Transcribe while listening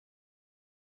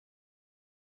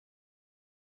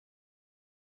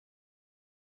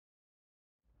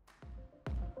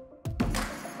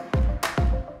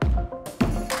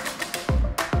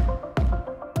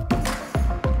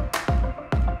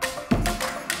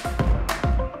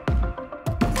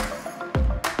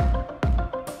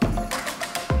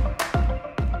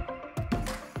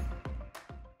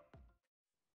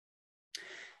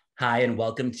Hi, and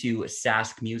welcome to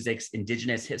Sask Music's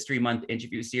Indigenous History Month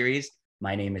interview series.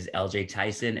 My name is LJ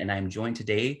Tyson, and I'm joined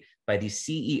today by the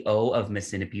CEO of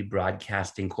Missinipi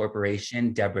Broadcasting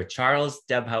Corporation, Deborah Charles.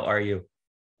 Deb, how are you?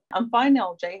 I'm fine,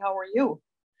 LJ. How are you?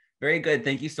 Very good.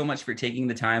 Thank you so much for taking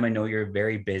the time. I know you're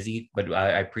very busy, but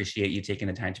I appreciate you taking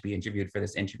the time to be interviewed for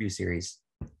this interview series.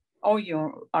 Oh,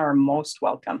 you are most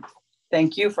welcome.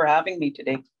 Thank you for having me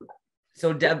today.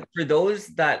 So, Deb, for those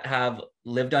that have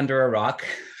lived under a rock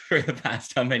for the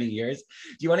past how many years,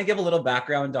 do you want to give a little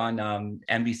background on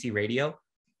MBC Radio?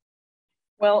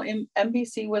 Well,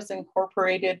 MBC was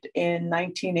incorporated in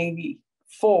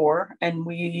 1984, and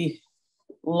we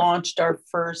launched our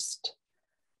first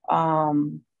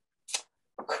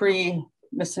Cree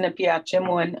Missinipi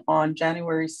athisthiniwak on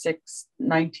January 6,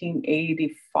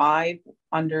 1985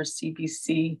 under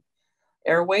CBC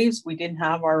Airwaves. We didn't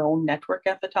have our own network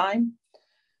at the time.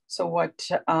 So what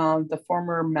the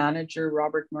former manager,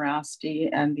 Robert Morasti,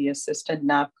 and the assistant,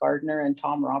 Nat Gardner and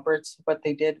Tom Roberts, what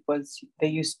they did was they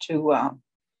used to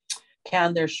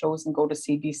can their shows and go to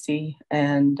CBC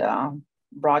and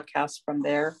broadcast from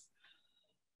there.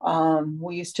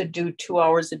 We used to do 2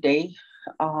 hours a day.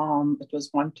 It was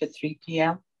 1 to 3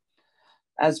 p.m.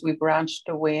 As we branched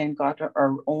away and got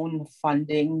our own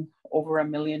funding, over $1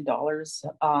 million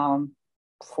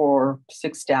for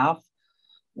 6 staff.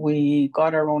 We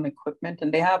got our own equipment,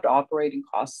 and they had operating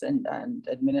costs and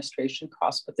administration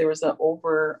costs, but there was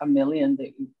over $1 million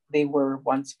that they were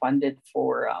once funded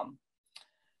for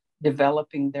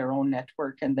developing their own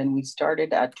network. And then we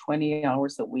started at 20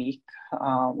 hours a week.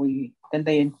 Then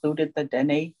they included the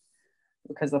Dene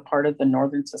because a part of the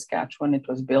Northern Saskatchewan, it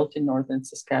was built in Northern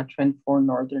Saskatchewan for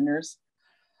Northerners.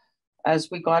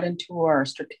 As we got into our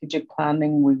strategic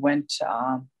planning, we went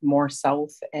more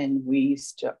south, and in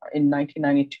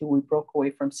 1992, we broke away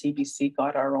from CBC,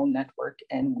 got our own network,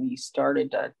 and we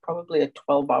started probably at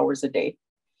 12 hours a day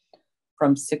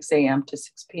from 6 a.m. to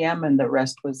 6 p.m., and the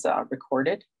rest was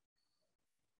recorded.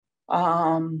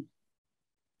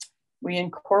 We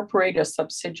incorporated a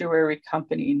subsidiary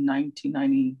company in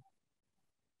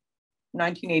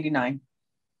 1989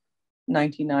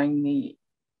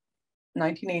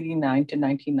 to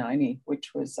 1990,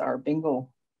 which was our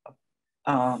bingo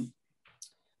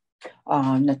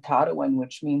Natatawan,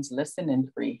 which means listen in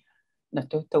Cree,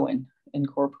 Natutawan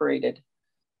Incorporated.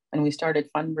 And we started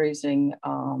fundraising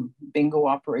bingo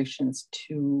operations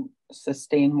to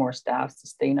sustain more staff,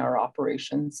 sustain our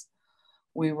operations.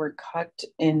 We were cut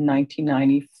in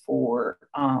 1994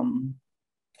 from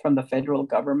the federal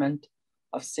government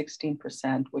of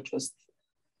 16%, which was,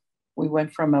 we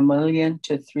went from $1 million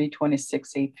to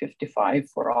 $326,855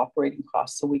 for operating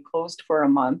costs. So we closed for a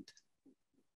month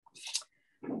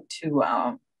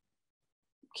to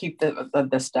keep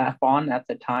the staff on at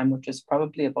the time, which is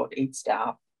probably about 8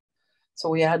 staff. So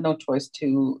we had no choice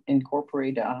to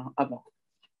incorporate a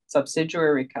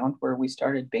subsidiary account where we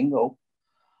started bingo.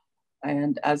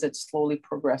 And as it slowly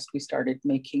progressed, we started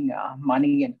making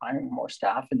money and hiring more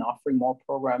staff and offering more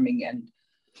programming and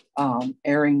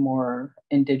airing more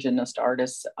Indigenous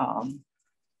artists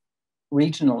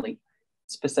regionally,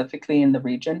 specifically in the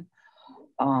region.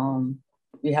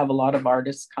 We have a lot of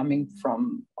artists coming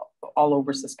from all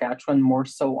over Saskatchewan, more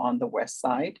so on the west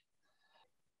side.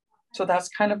 So that's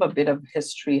kind of a bit of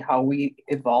history, how we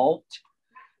evolved.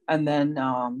 And then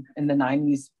in the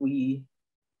 90s, we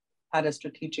had a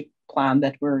strategic plan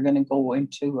that we were going to go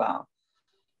into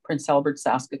Prince Albert,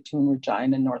 Saskatoon,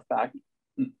 Regina, North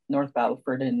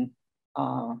Battleford, and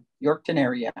Yorkton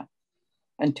area,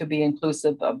 and to be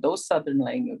inclusive of those southern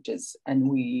languages. And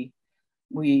we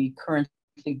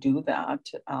currently do that.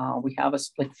 We have a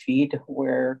split feed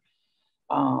where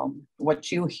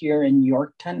what you hear in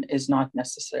Yorkton is not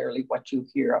necessarily what you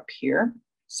hear up here.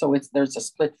 So there's a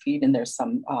split feed, and there's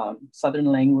some southern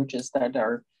languages that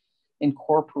are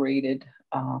incorporated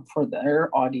for their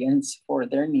audience, for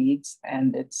their needs,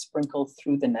 and it's sprinkled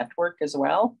through the network as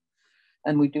well.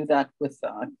 And we do that with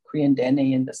Cree and Dene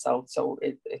in the south. So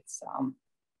it's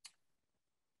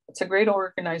a great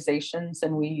organization,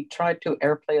 and we try to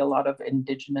airplay a lot of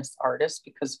Indigenous artists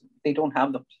because they don't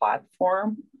have the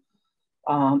platform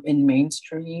in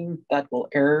mainstream that will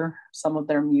air some of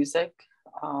their music.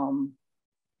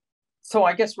 So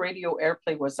I guess radio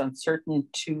airplay was uncertain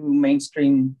to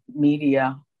mainstream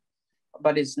media,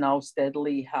 but is now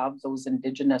steadily have those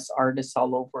Indigenous artists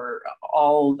all over,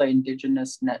 all the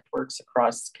Indigenous networks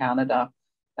across Canada.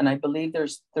 And I believe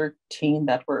there's 13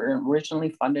 that were originally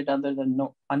funded under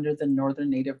the Northern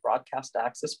Native Broadcast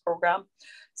Access Program.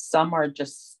 Some are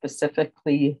just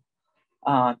specifically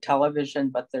television,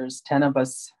 but there's 10 of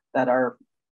us that are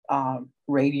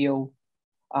radio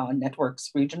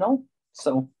networks regional.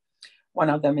 So one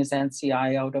of them is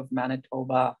NCI out of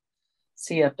Manitoba,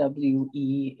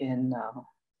 CFWE in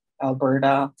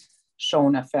Alberta,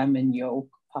 Shone FM in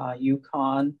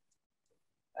Yukon,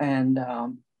 and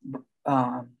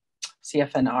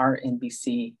CFNR in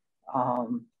BC,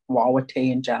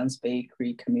 Wawate and Jans Bay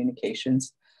Cree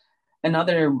Communications, and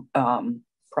other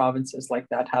provinces like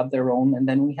that have their own. And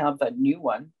then we have a new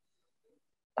one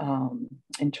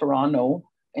in Toronto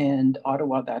and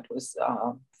Ottawa that was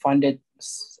funded,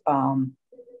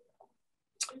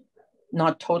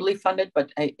 not totally funded,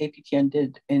 but APTN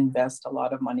did invest a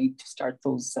lot of money to start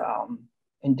those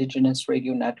Indigenous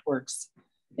radio networks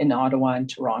in Ottawa and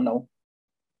Toronto.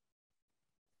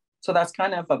 So that's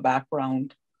kind of a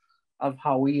background of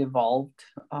how we evolved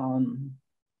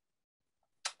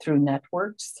through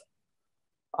networks.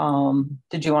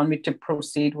 Did you want me to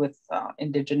proceed with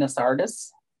Indigenous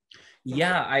artists?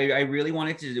 Yeah, I really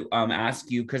wanted to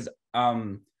ask you, because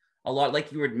a lot,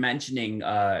 like you were mentioning,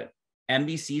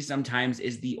 NBC sometimes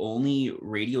is the only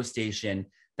radio station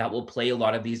that will play a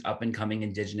lot of these up and coming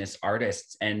Indigenous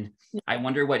artists. And I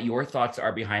wonder what your thoughts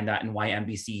are behind that and why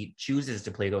NBC chooses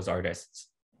to play those artists.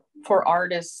 For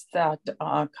artists that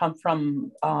come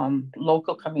from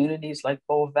local communities like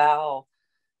Beauval,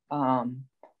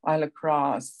 Isla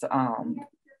Crosse,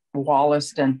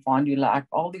 Wollaston, Fond du Lac,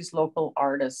 all these local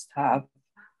artists have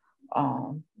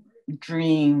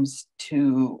dreams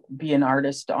to be an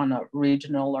artist on a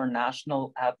regional or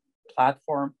national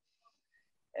platform.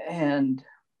 And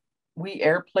we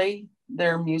airplay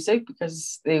their music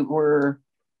because they were,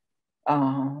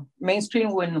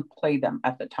 mainstream wouldn't play them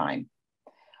at the time.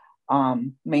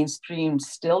 Mainstream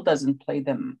still doesn't play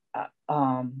them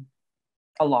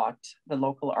a lot. The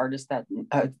local artists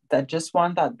that just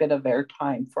want that bit of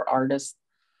airtime for artists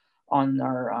on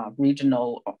our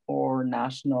regional or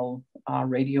national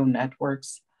radio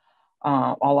networks.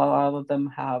 A lot of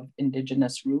them have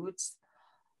Indigenous roots.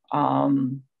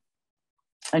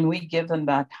 And we give them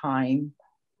that time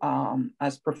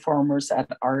as performers and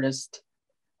artists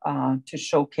to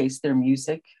showcase their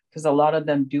music, because a lot of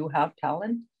them do have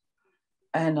talent.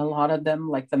 And a lot of them,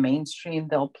 like the mainstream,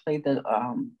 they'll play the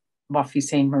Buffy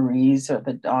St. Marie's or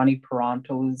the Donnie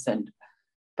Perantos,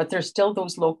 but there's still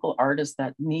those local artists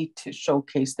that need to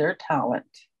showcase their talent.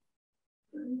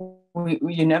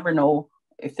 You never know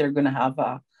if they're going to have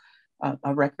a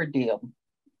record deal,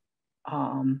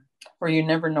 or you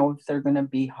never know if they're going to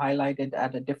be highlighted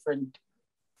at a different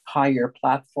higher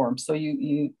platform. So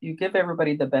you give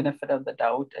everybody the benefit of the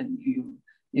doubt, and you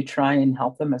try and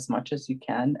help them as much as you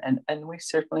can. And we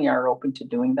certainly are open to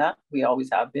doing that. We always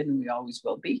have been, and we always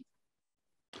will be.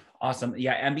 Awesome.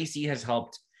 Yeah, NBC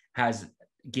has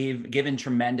given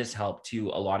tremendous help to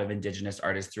a lot of Indigenous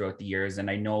artists throughout the years. And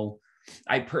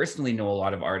I personally know a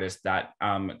lot of artists that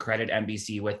credit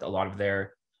NBC with a lot of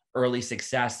their early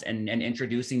success and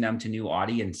introducing them to new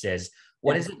audiences.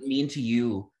 What does it mean to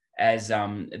you as the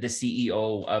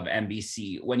CEO of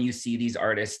NBC when you see these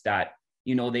artists that,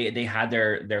 you know, they had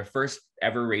their first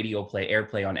ever radio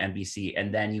airplay on NBC,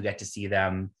 and then you get to see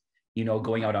them, you know,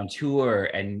 going out on tour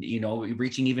and, you know,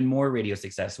 reaching even more radio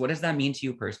success? What does that mean to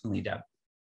you personally, Deb?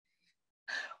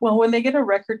 Well, when they get a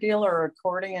record deal or a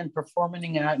recording and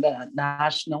performing at a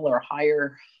national or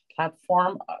higher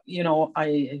platform, you know,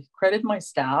 I credit my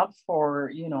staff for,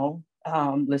 you know,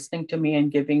 listening to me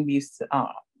and giving these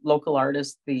local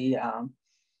artists the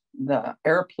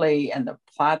airplay and the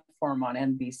platform on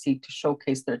NBC to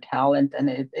showcase their talent. And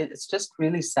it's just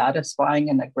really satisfying,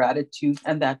 and a gratitude,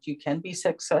 and that you can be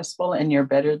successful and you're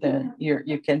better than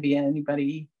you can be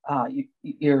anybody.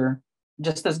 You're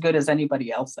just as good as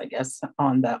anybody else, I guess,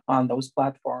 on those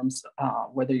platforms,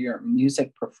 whether you're a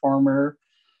music performer.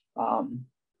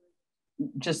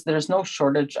 Just there's no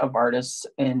shortage of artists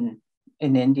in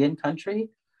Indian country.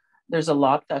 There's a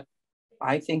lot that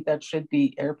I think that should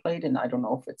be airplayed, and I don't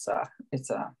know if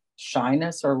it's a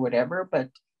shyness or whatever,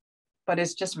 but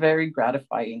it's just very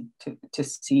gratifying to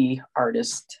see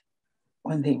artists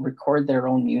when they record their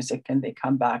own music and they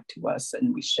come back to us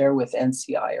and we share with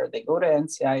NCI, or they go to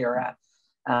NCI or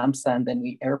AMSA, and then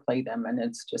we airplay them, and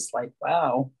it's just like,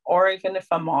 wow. Or even if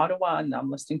I'm Ottawa and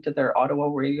I'm listening to their Ottawa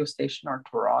radio station, or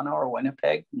Toronto or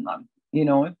Winnipeg, and I'm, you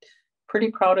know, pretty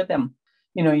proud of them.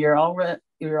 You know, you're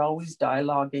always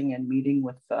dialoguing and meeting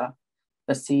with the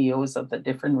CEOs of the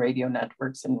different radio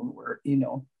networks, and we're, you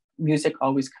know, music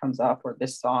always comes up, or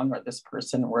this song or this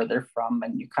person, where they're from,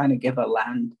 and you kind of give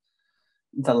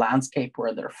the landscape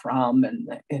where they're from,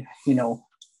 and you know,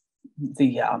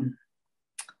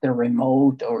 their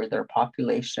remote or their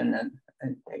population,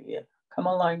 and they come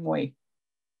a long way.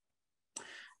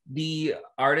 The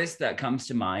artist that comes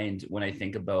to mind when I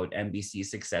think about NBC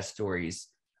success stories,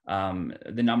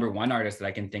 the number one artist that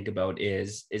I can think about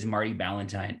is Marty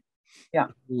Ballantyne. Yeah.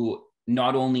 Who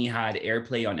not only had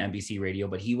airplay on NBC radio,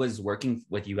 but he was working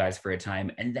with you guys for a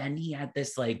time. And then he had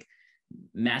this like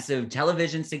massive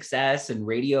television success and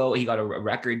radio. He got a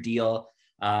record deal.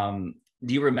 Do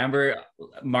you remember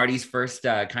Marty's first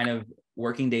kind of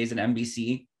working days at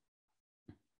NBC?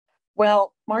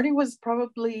 Well, Marty was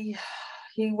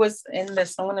he was in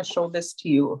this, I'm going to show this to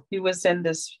you. He was in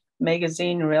this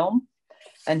magazine Realm,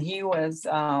 and he was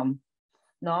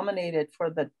nominated for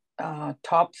the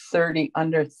top 30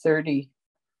 under 30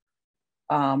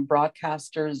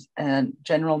 broadcasters and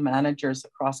general managers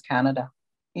across Canada.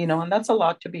 And that's a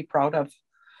lot to be proud of,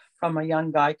 from a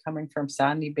young guy coming from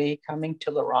Sandy Bay, coming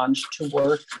to La Ronge to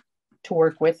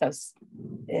work with us.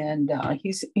 And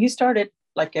he started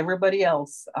like everybody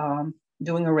else,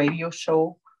 doing a radio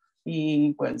show.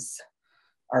 He was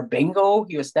our bingo.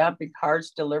 He was stamping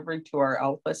cards, delivering to our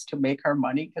outlets to make our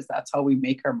money, because that's how we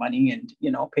make our money, and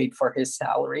paid for his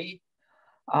salary.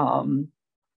 And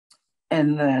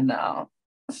then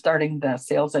starting the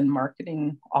sales and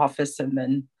marketing office, and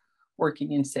then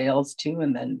working in sales too,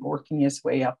 and then working his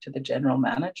way up to the general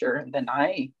manager. And then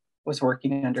I was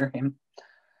working under him,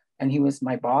 and he was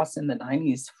my boss in the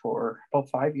 90s for about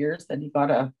 5 years. Then he got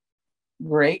a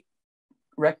great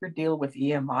record deal with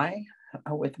EMI,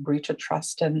 with breach of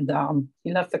trust, and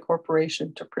he left the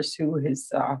corporation to pursue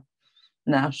his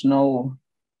national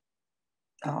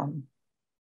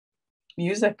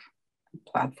music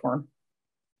platform.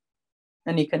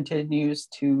 And he continues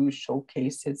to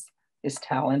showcase his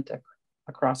talent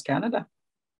across Canada.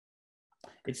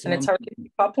 It's hard to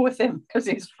keep up with him, because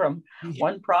he's from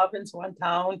one province, one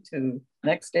town, to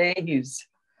next day he's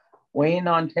way in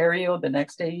Ontario, the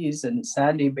next day he's in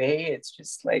Sandy Bay. It's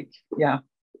just like, yeah.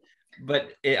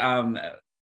 But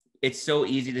it's so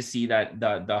easy to see that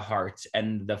the heart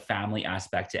and the family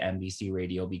aspect to NBC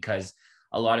radio, because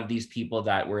a lot of these people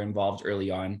that were involved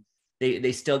early on,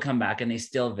 they still come back and they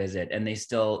still visit, and they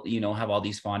still, have all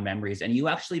these fond memories. And you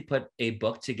actually put a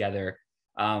book together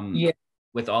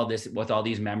with all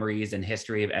these memories and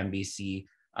history of NBC.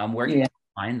 Where can you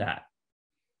find that?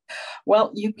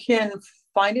 Well, you can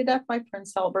find it at my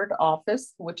Prince Albert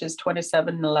office, which is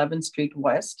 2711 Street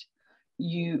West.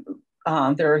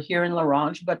 They're here in La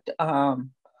Ronge, but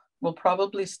we'll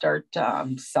probably start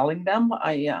selling them.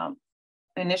 I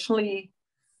initially,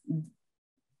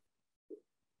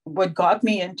 what got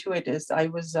me into it is I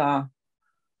was,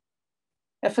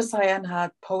 FSIN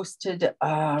had posted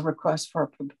a request for a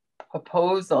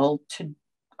proposal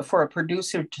for a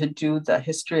producer to do the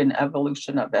history and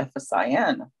evolution of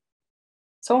FSIN.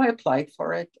 So I applied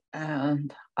for it,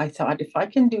 and I thought, if I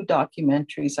can do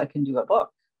documentaries, I can do a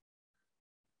book.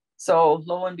 So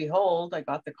lo and behold, I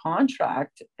got the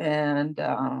contract, and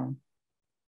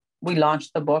we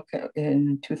launched the book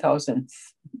in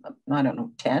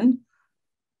 2010.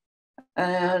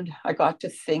 And I got to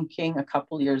thinking a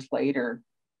couple years later,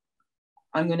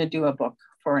 I'm going to do a book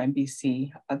for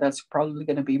NBC. That's probably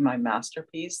going to be my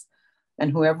masterpiece,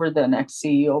 and whoever the next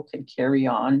CEO can carry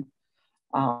on.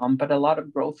 But a lot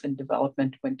of growth and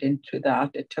development went into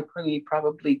that. It took me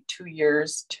probably 2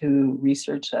 years to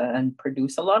research and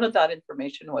produce. A lot of that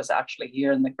information was actually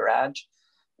here in the garage.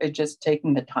 It just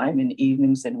taking the time in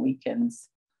evenings and weekends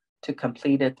to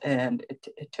complete it. And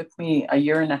it took me a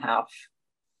year and a half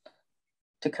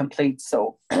to complete.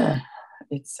 So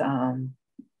it's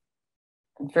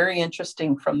very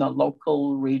interesting from the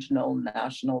local, regional,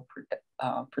 national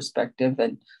perspective,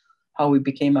 and how we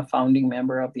became a founding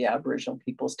member of the Aboriginal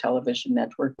People's Television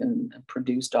Network and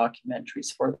produced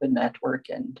documentaries for the network,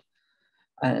 and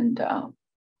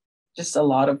just a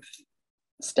lot of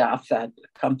staff that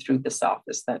come through this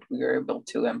office that we were able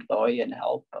to employ and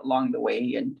help along the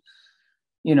way. And,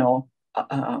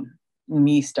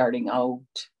 me starting out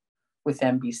with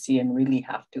NBC and really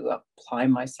have to apply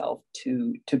myself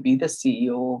to be the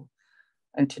CEO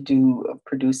and to do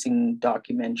producing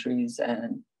documentaries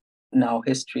and now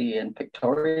history and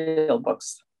pictorial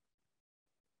books.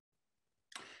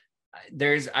 I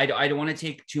don't want to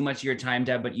take too much of your time,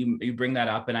 Deb, but you bring that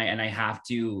up, and I have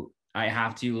to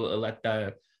let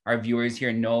our viewers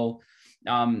here know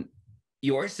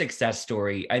your success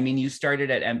story. I mean, you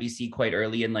started at NBC quite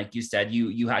early, and like you said,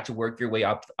 you had to work your way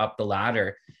up the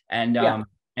ladder, and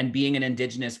and being an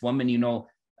Indigenous woman,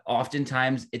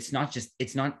 oftentimes it's not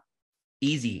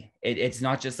easy. It's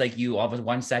not just like you all of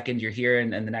 1 second you're here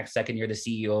and the next second you're the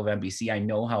CEO of NBC. I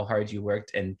know how hard you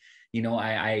worked, and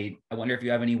I wonder if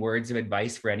you have any words of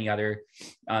advice for any other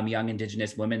young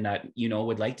Indigenous women that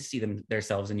would like to see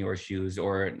themselves in your shoes,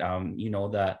 or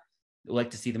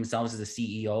like to see themselves as a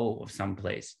CEO of some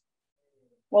place.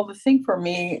 Well, the thing for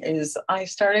me is I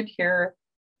started here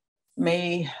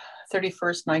May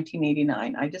 31st,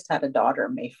 1989. I just had a daughter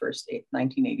May 1st,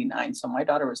 1989. So my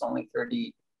daughter was only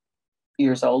 30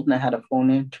 years old, and I had a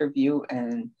phone interview,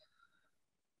 and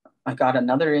I got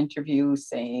another interview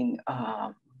saying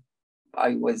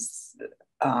I was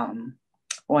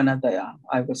one of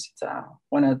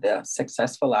the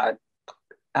successful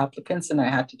applicants, and I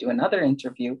had to do another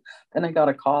interview. Then I got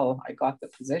a call. I got the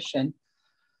position.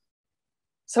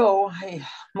 So I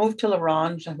moved to La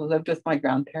Ronge and lived with my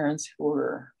grandparents who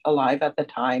were alive at the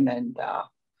time, and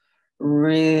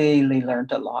really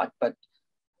learned a lot. But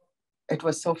it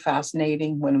was so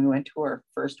fascinating when we went to our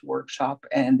first workshop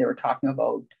and they were talking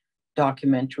about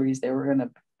documentaries they were going to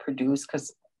produce,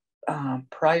 because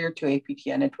prior to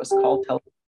APTN, it was called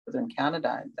Television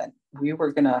Canada, and that we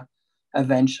were going to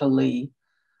eventually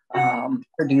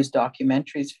produce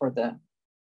documentaries for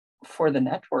the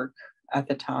network at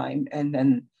the time. And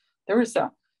then there was,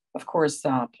 of course,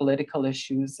 political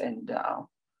issues, and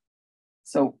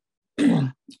so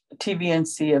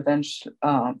TVNC eventually,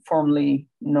 formerly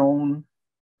known,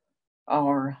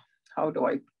 or how do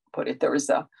I put it?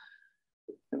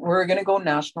 We're going to go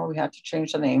national. We had to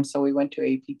change the name. So we went to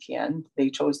APTN. They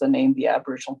chose the name, the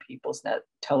Aboriginal People's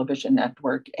Television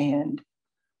Network, and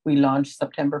we launched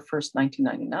September 1st,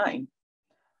 1999.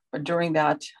 But during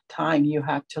that time, you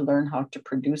had to learn how to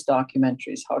produce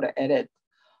documentaries, how to edit,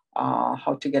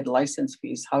 how to get license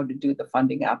fees, how to do the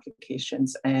funding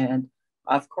applications. And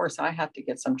of course, I had to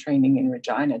get some training in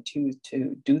Regina too,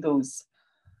 to do those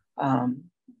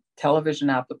television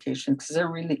applications, because they're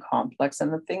really complex.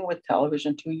 And the thing with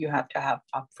television too, you have to have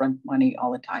upfront money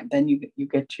all the time. Then you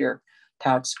get your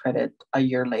tax credit a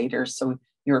year later. So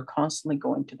you're constantly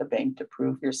going to the bank to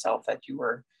prove yourself that you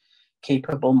were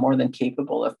more than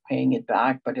capable of paying it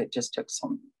back, but it just took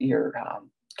your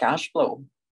cash flow.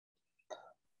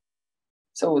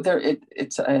 So it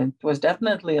was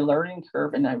definitely a learning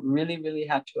curve, and I really, really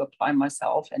had to apply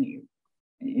myself. And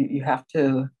you have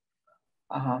to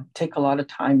take a lot of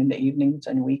time in the evenings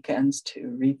and weekends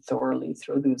to read thoroughly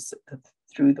through those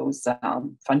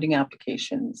funding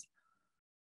applications.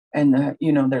 And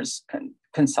there's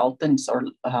consultants or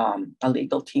a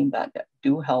legal team that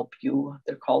do help you.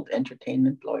 They're called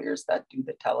entertainment lawyers that do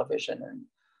the television,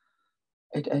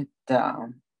 and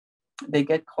they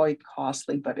get quite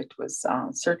costly, but it was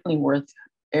certainly worth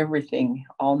everything,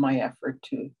 all my effort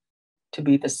to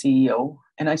be the CEO.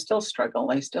 And I still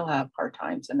struggle. I still have hard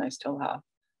times, and I still have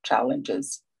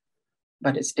challenges,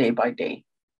 but it's day by day.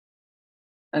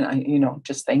 And I,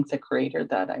 just thank the Creator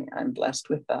that I'm blessed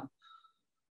with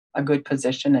a good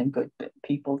position and good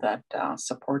people that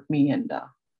support me. And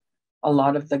a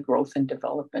lot of the growth and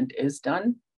development is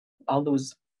done. All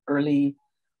those early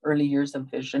years of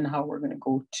vision, how we're going to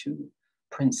go to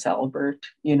Prince Albert,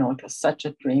 it was such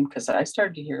a dream, because I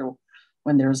started to hear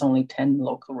when there was only 10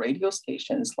 local radio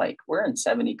stations. Like, we're in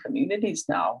 70 communities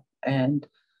now and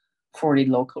 40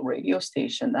 local radio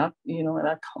stations. That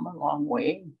come a long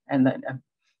way. And then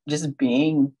just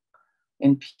being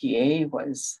in PA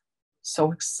was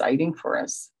so exciting for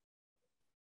us.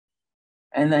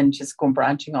 And then just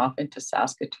branching off into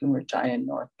Saskatoon, Regina,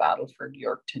 North Battleford,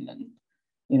 Yorkton, and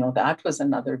that was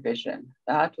another vision.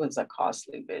 That was a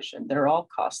costly vision. They're all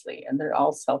costly, and they're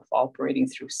all self-operating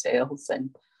through sales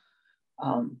and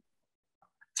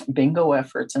bingo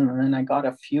efforts. And then I got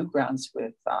a few grants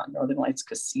with Northern Lights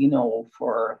Casino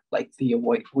for like the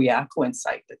Wiyako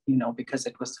site, because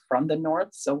it was from the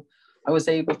north. So I was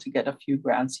able to get a few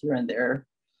grants here and there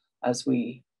as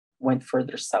we went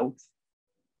further south.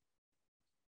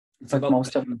 It's about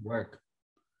most of the work.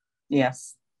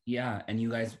 Yes. Yeah, and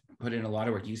you guys put in a lot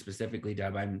of work. You specifically,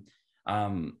 Deb.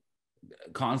 I'm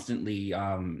constantly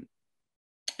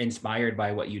inspired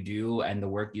by what you do and the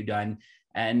work you've done.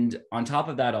 And on top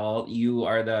of that all, you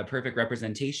are the perfect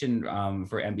representation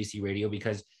for NBC Radio,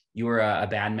 because you are a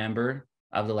band member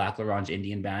of the Lac La Ronge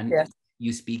Indian Band. Yes.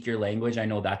 You speak your language. I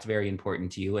know that's very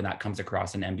important to you, and that comes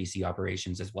across in NBC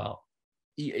operations as well.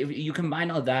 You combine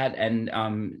all that and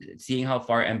seeing how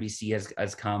far NBC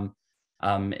has come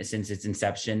since its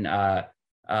inception,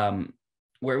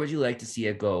 where would you like to see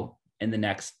it go in the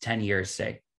next 10 years,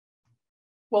 say?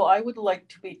 Well, I would like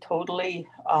to be totally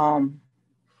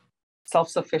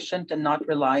self-sufficient and not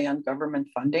rely on government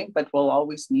funding, but we'll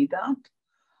always need that.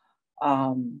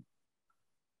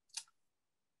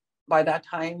 by that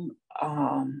time,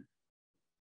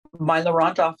 my La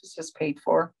Ronge office is paid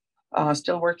for.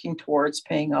 Still working towards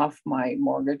paying off my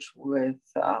mortgage with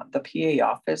the PA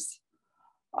office.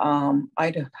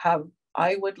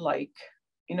 I would like,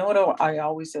 you know what I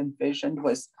always envisioned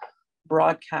was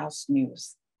broadcast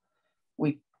news.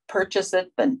 We purchase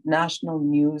it, the national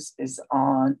news is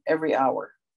on every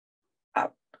hour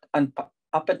up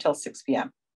until 6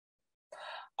 p.m.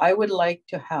 I would like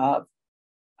to have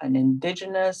an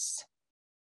Indigenous,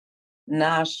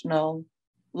 national,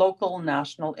 local,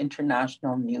 national,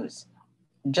 international news,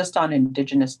 just on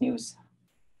Indigenous news.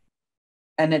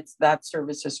 And it's that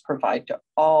services provide to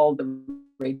all the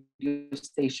radio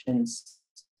stations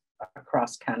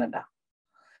across Canada.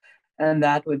 And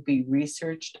that would be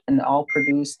researched and all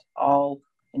produced, all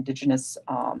Indigenous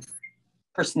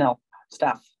personnel,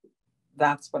 staff.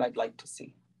 That's what I'd like to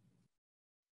see.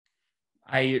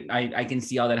 I can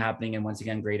see all that happening, and once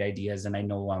again, great ideas. And I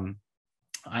know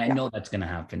that's going to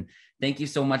happen. Thank you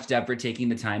so much, Deb, for taking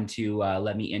the time to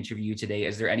let me interview you today.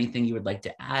 Is there anything you would like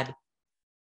to add?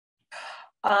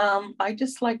 I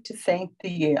just like to thank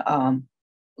the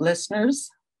listeners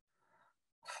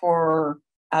for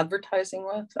advertising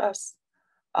with us,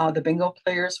 the bingo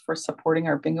players for supporting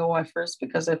our bingo efforts,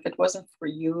 because if it wasn't for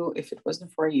you, if it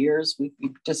wasn't for years, we'd be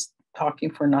just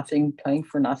talking for nothing, playing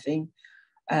for nothing.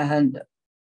 And,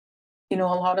 you know,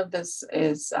 a lot of this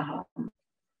is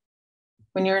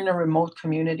when you're in a remote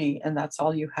community and that's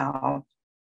all you have.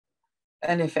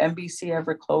 And if MBC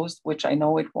ever closed, which I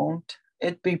know it won't,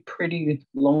 it'd be pretty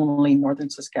lonely, Northern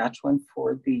Saskatchewan,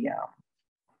 for the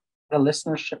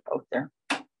listenership out there.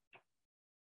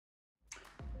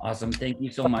 Awesome. Thank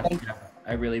you so much.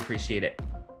 I really appreciate it.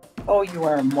 Oh, you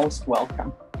are most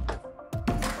welcome.